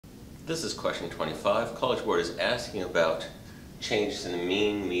This is question 25. College Board is asking about changes in the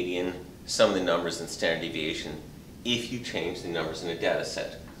mean, median, sum of the numbers, and standard deviation if you change the numbers in a data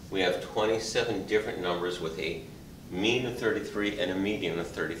set. We have 27 different numbers with a mean of 33 and a median of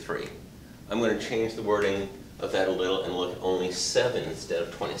 33. I'm going to change the wording of that a little and look at only 7 instead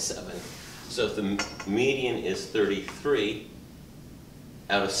of 27. So if the median is 33,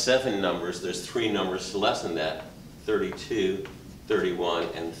 out of 7 numbers, there's 3 numbers less than that, 32, 31,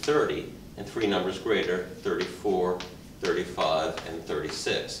 and 30, and 3 numbers greater, 34, 35, and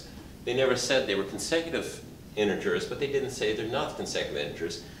 36. They never said they were consecutive integers, but they didn't say they're not consecutive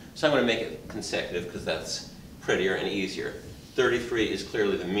integers. So I'm going to make it consecutive because that's prettier and easier. 33 is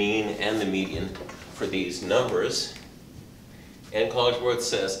clearly the mean and the median for these numbers. And College Board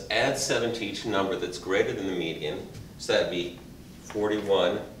says add 7 to each number that's greater than the median. So that'd be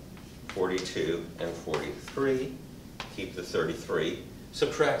 41, 42, and 43. Keep the 33.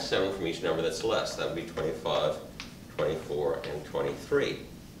 Subtract 7 from each number that's less. That would be 25, 24, and 23.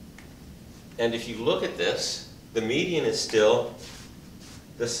 And if you look at this, the median is still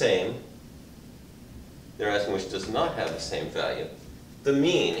the same. They're asking which does not have the same value. The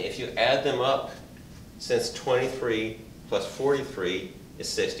mean, if you add them up, since 23 plus 43 is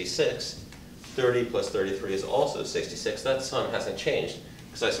 66, 30 plus 33 is also 66. That sum hasn't changed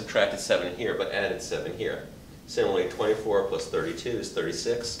because I subtracted 7 here but added 7 here. Similarly, 24 plus 32 is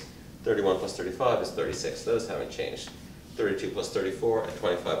 36. 31 plus 35 is 36. Those haven't changed. 32 plus 34 and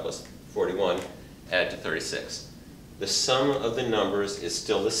 25 plus 41 add to 36. The sum of the numbers is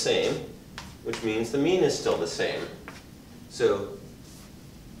still the same, which means the mean is still the same. So,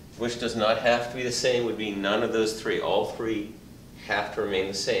 which does not have to be the same would be none of those 3. All 3 have to remain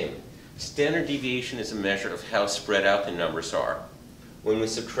the same. Standard deviation is a measure of how spread out the numbers are. When we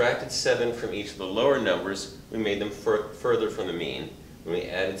subtracted 7 from each of the lower numbers, we made them further from the mean. When we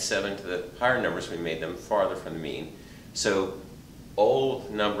added 7 to the higher numbers, we made them farther from the mean. So all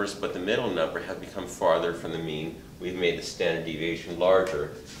numbers but the middle number have become farther from the mean. We've made the standard deviation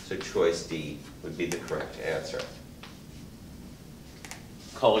larger, so choice D would be the correct answer.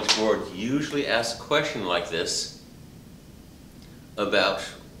 College Board usually asks a question like this about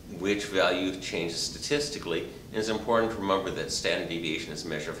which value changes statistically. And it's important to remember that standard deviation is a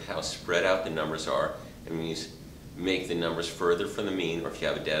measure of how spread out the numbers are. And when you make the numbers further from the mean, or if you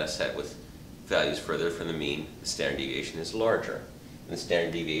have a data set with values further from the mean, the standard deviation is larger. And the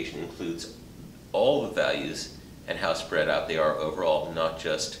standard deviation includes all the values and how spread out they are overall, not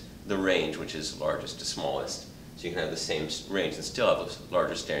just the range, which is largest to smallest. So you can have the same range and still have a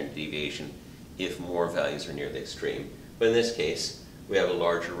larger standard deviation if more values are near the extreme. But in this case, we have a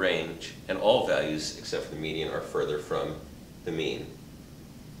larger range, and all values except for the median are further from the mean.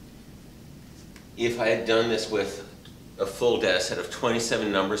 If I had done this with a full data set of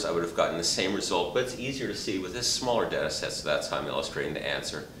 27 numbers, I would have gotten the same result, but it's easier to see with this smaller data set, so that's how I'm illustrating the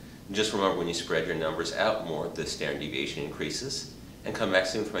answer. And just remember, when you spread your numbers out more, the standard deviation increases. And come back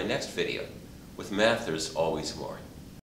soon for my next video. With math, there's always more.